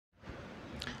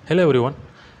Hello everyone.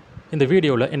 இந்த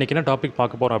வீடியோவில் இன்றைக்கி என்ன டாபிக்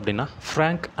பார்க்க போகிறோம் அப்படின்னா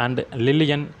Frank and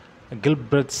Lillian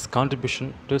கில்பிரத்ஸ்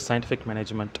contribution to scientific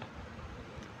management.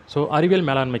 So அறிவியல்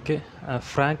மேலாண்மைக்கு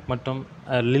ஃப்ராங்க் மற்றும்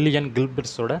லில்லியன்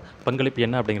கில்பிரத்ஸோட பங்களிப்பு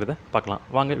என்ன அப்படிங்கிறத பார்க்கலாம்.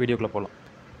 வாங்க வீடியோக்குள்ளே போகலாம்.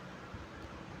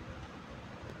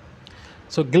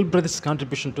 So கில்பிரத்ஸ்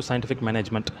contribution to scientific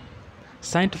management.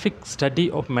 Scientific study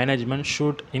of management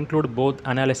should include both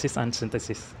analysis and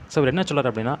synthesis. So அவர் என்ன சொல்கிறார்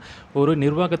அப்படின்னா, ஒரு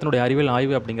நிர்வாகத்தினுடைய அறிவியல்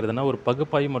ஆய்வு அப்படிங்கிறதுனா ஒரு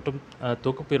பகுப்பாய்வு மற்றும்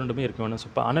தொகுப்பு இரண்டுமே இருக்க வேணும். ஸோ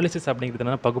இப்போ அனாலிசிஸ் அப்படிங்கிறது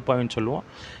என்னென்னா பகுப்பாய்வுன்னு சொல்லுவோம்.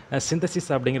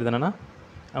 சிந்தசிஸ் அப்படிங்கிறது என்னென்னா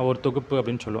ஒரு தொகுப்பு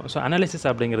அப்படின்னு சொல்லுவோம். ஸோ அனாலிசிஸ்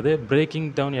அப்படிங்கிறது braking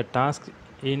down a task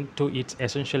in to it's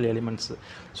essential elements.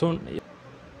 So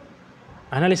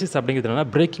analysis அப்படிங்கிறது என்னென்னா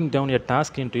braking down a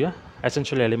task in to a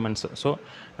essential elements. So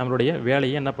நம்மளுடைய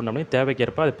வேலையை என்ன பண்ணணும்,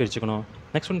 தேவைக்கேற்ப அதை பிரிச்சுக்கணும்.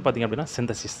 நெக்ஸ்ட் ஒன்று பார்த்திங்க அப்படின்னா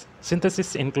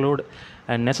synthesis include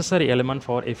necessary element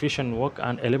for efficient work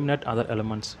and eliminate other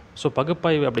elements. So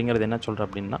பகுப்பாய்வு அப்படிங்கிறது என்ன சொல்கிறேன்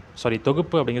அப்படின்னா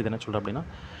தொகுப்பு அப்படிங்கிறது என்ன சொல்கிறேன் அப்படின்னா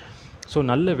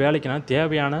நல்ல வேலைக்குனா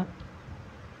தேவையான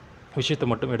விஷயத்தை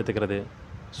மட்டும் எடுத்துக்கிறது.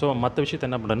 ஸோ மற்ற விஷயத்தை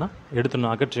என்ன பண்ணுறேன்னா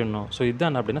எடுத்துடணும், அகற்றிடணும். ஸோ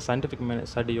இதுதான் அப்படின்னா சயின்டிஃபிக்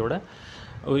ஸ்டடியோட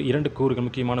ஒரு இரண்டு கூறுகள்,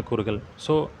 முக்கியமான கூறுகள்.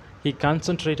 So he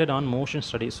concentrated on motion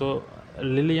study. So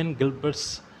Lillian Gilberts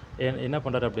என்ன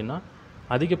பண்ணுறாரு அப்படின்னா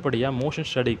அதிகப்படியாக மோஷன்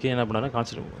ஸ்டடிக்கு என்ன பண்ணுறாரு,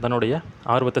 தன்னுடைய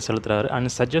ஆர்வத்தை செலுத்துகிறாரு. And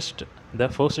suggest the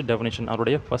first definition.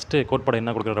 அவருடைய ஃபஸ்ட்டு கோட்பாடு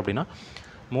என்ன கொடுக்குறாரு அப்படின்னா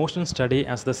motion study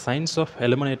as the science of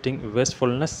eliminating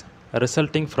வேஸ்ட்ஃபுல்னஸ்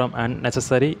resulting from and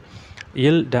necessary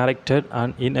will directed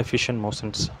and inefficient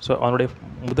motions. So அவருடைய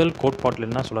முதல் கோட்பாட்டில்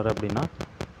என்ன சொல்கிறார் அப்படின்னா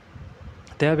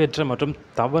தேவையற்ற மற்றும்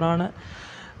தவறான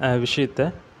விஷயத்தை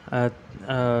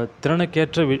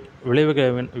திறனுக்கேற்ற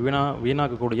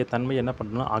வீணாகக்கூடிய தன்மை என்ன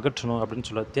பண்ணணும், அகற்றணும் அப்படின்னு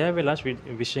சொல்கிறார். தேவையில்லாத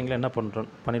விஷயங்களை என்ன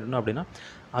பண்ணிடணும் அப்படின்னா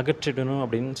அகற்றிடணும்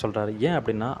அப்படின்னு சொல்கிறாரு. ஏன்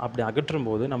அப்படின்னா அப்படி அகற்றும்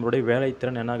போது நம்மளுடைய வேலை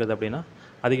திறன் என்ன ஆகுது அப்படின்னா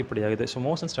அதிகப்படியாகுது. ஸோ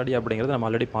மோஷன் ஸ்டடி அப்படிங்கிறது நம்ம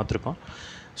ஆல்ரெடி பார்த்துருக்கோம்.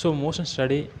 ஸோ மோஷன்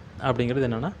ஸ்டடி அப்படிங்கிறது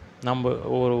என்னென்னா நம்ம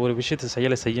ஒரு விஷயத்தை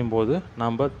செய்யும்போது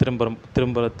நம்ம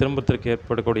திரும்பத்திற்கு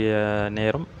ஏற்படக்கூடிய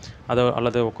நேரம்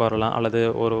அல்லது உட்காரலாம், அல்லது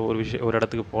ஒரு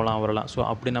இடத்துக்கு போகலாம் வரலாம். ஸோ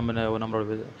அப்படி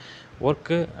நம்மளோட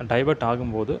ஒர்க்கு டைவர்ட்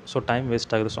ஆகும்போது டைம்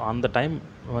வேஸ்ட் ஆகுது. ஸோ அந்த டைம்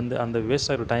அந்த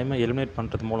வேஸ்ட் ஆகிற டைமை எலிமினேட்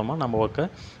பண்ணுறது மூலமாக நம்ம ஒர்க்கை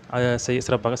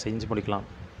சிறப்பாக செஞ்சு முடிக்கலாம்.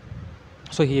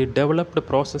 So he developed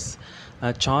process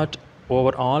chart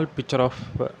over all picture of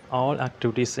all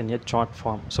activities in a chart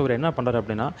form. So இவர் என்ன பண்ணுறாரு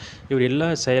அப்படின்னா இவர் எல்லா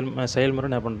செயல்முறை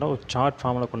என்ன பண்ணுறா ஒரு சார்ட்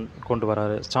ஃபார்மில் கொண்டு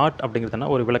வராரு. சார்ட் அப்படிங்கிறதுனா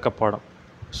ஒரு விளக்கப்பாடம்.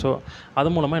 ஸோ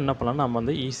அது மூலமாக என்ன பண்ணலாம்,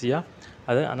 நம்ம ஈஸியாக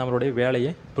அதை நம்மளுடைய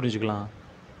வேலையை புரிஞ்சுக்கலாம்.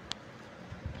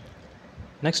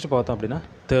 நெக்ஸ்ட் பார்த்தோம் அப்படின்னா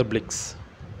தெர்பிளிக்ஸ்.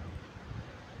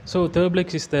 So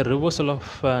தெர்பிளிக்ஸ் is the reversal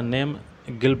of name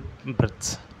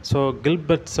Gilberts. So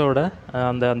கில்பர்ட்ஸோட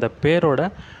அந்த பேரோட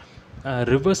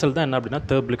ரிவர்சல் தான் என்ன அப்படின்னா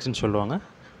தெர்பிளிக்ஸ்னு சொல்லுவாங்க.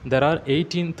 There are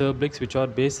 18 தெர்பிளிக்ஸ் which are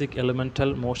basic elemental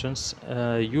motions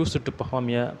used to perform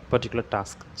a particular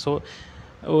task. So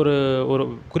ஒரு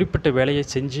குறிப்பிட்ட வேலையை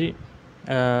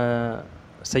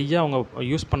செய்ய அவங்க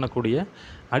யூஸ் பண்ணக்கூடிய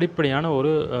அடிப்படையான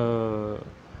ஒரு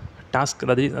டாஸ்க்.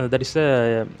 தட் இஸ்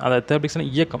அதை தெர்பிளிக்ஸ்னா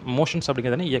இயக்கம். மோஷன்ஸ்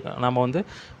அப்படிங்கிறதுனா இயக்கம். நம்ம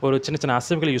ஒரு சின்ன சின்ன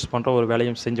அசைவுகளை யூஸ் பண்ணுற ஒரு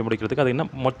வேலையை செஞ்சு முடிக்கிறதுக்கு அது என்ன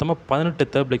மொத்தமாக 18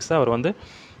 தெர்பிளிக்ஸை அவர்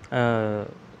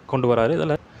கொண்டு வராரு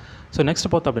இதில். ஸோ நெக்ஸ்ட்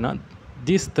பார்த்தோம் அப்படின்னா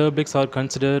these தெர்பிளிக்ஸ் R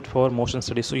considered for motion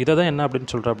study. So இதை தான் என்ன அப்படின்னு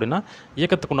சொல்கிறோம் அப்படின்னா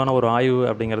இயக்கத்துக்கு உண்டான ஒரு ஆய்வு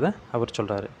அப்படிங்கிறத அவர்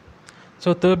சொல்கிறாரு.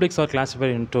 So தெர்பிளிக்ஸ் R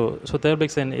classified into. So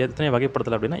தெர்பிளிக்ஸ் எத்தனை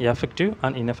வகைப்படுத்தல் அப்படின்னா effective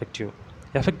and ineffective.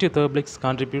 Effective தெர்பிளிக்ஸ்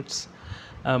contributes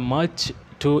much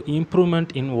to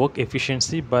improvement in work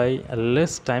efficiency by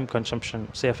less time consumption.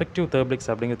 So effective தெர்பிளிக்ஸ்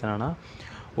அப்படிங்கிறது என்னென்னா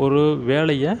ஒரு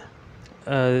வேலையை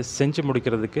செஞ்சு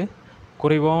முடிக்கிறதுக்கு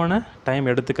குறைவான டைம்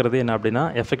எடுத்துக்கிறது என்ன அப்படின்னா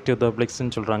எஃபெக்டிவ்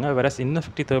தெர்பிளிக்ஸ்ன்னு சொல்கிறாங்க. Whereas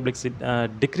ineffective தெர்பிளிக்ஸ்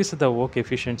degrees the work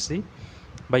efficiency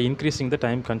by increasing the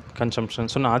time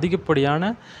consumption. So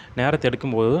அதிகப்படியான நேரத்தை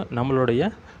எடுக்கும்போது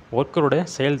நம்மளுடைய ஒர்க்கருடைய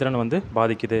செயல்திறன்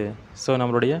பாதிக்குது. ஸோ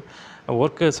நம்மளுடைய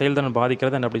ஒர்க்கு செயல்திறன்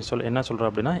பாதிக்கிறது என்ன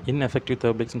சொல்கிறோம் அப்படின்னா இன்எஃபெக்டிவ்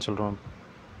தெர்பிளிக்ஸ்ன்னு சொல்கிறோம்.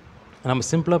 நம்ம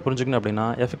சிம்பிளாக புரிஞ்சுக்கணும் அப்படின்னா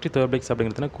எஃபெக்டிவ் தெர்பிளிக்ஸ்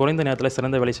அப்படிங்கிறதுனா குறைந்த நேரத்தில்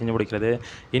சிறந்த வேலையை செஞ்சு முடிக்கிறது.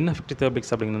 இன்எஃபெக்டிவ்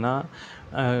தெர்பிளிக்ஸ் அப்படிங்கன்னா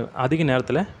அதிக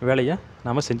நேரத்தில் வேலையை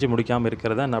நம்ம செஞ்சு முடிக்காமல்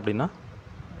இருக்கிறது என்ன அப்படின்னா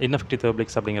இன்எஃபெக்டிவ்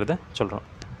தெர்பிளிக்ஸ் அப்படிங்கிறத சொல்கிறோம்.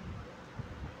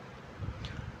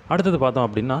 அடுத்தது பார்த்தோம்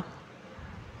அப்படின்னா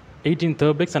 18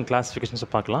 தெர்பிளிக்ஸ் அண்ட் கிளாஸிஃபிகேஷன்ஸை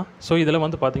பார்க்கலாம். ஸோ இதில்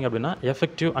பார்த்திங்க அப்படின்னா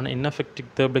எஃபெக்டிவ் அண்ட் இன்எஃபெக்டிவ்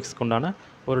தெர்பிளிக்ஸ்க்கு உண்டான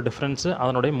ஒரு டிஃப்ரென்ஸு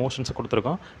அதனுடைய மோஷன்ஸை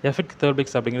கொடுத்துருக்கோம். எஃபெக்டிவ்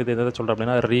தெர்பிளிக்ஸ் அப்படிங்கிறது எதை சொல்கிறோம்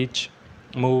அப்படின்னா reach,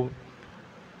 move,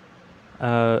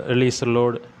 release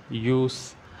load, use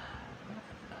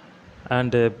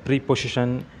and preposition,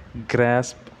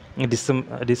 grasp,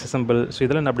 disassemble. So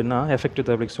இதெல்லாம் என்ன அப்படின்னா எஃபெக்டிவ்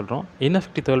தெர்பிளிக்ஸ் சொல்கிறோம்.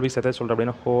 இன்எஃபெக்டிவ் தெர்பிளிக்ஸ் எதை சொல்கிறோம்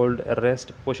அப்படின்னா hold,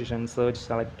 rest, position, search,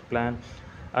 select, plan,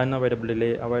 unavoidable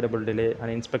delay, avoidable delay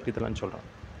and inspect இதெல்லாம் சொல்கிறோம்.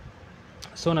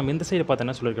 ஸோ நம்ம இந்த சைடு பார்த்தா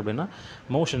என்ன சொல்லியிருக்கு அப்படின்னா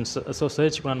மோஷன்ஸ். ஸோ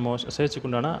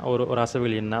சர்ச்சுக்குண்டான ஒரு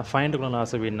அசைவுகள் என்ன, ஃபைண்டுக்குண்டான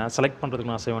அசைவு என்ன, செலக்ட்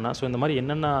பண்ணுறதுக்குண்டான அசைவு என்ன, ஸோ இந்த மாதிரி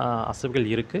என்னென்ன அசைவுகள்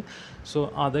இருக்குது, ஸோ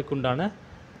அதுக்குண்டான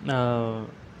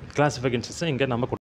கிளாசிஃபிகேஷன்ஸை இங்கே நம்ம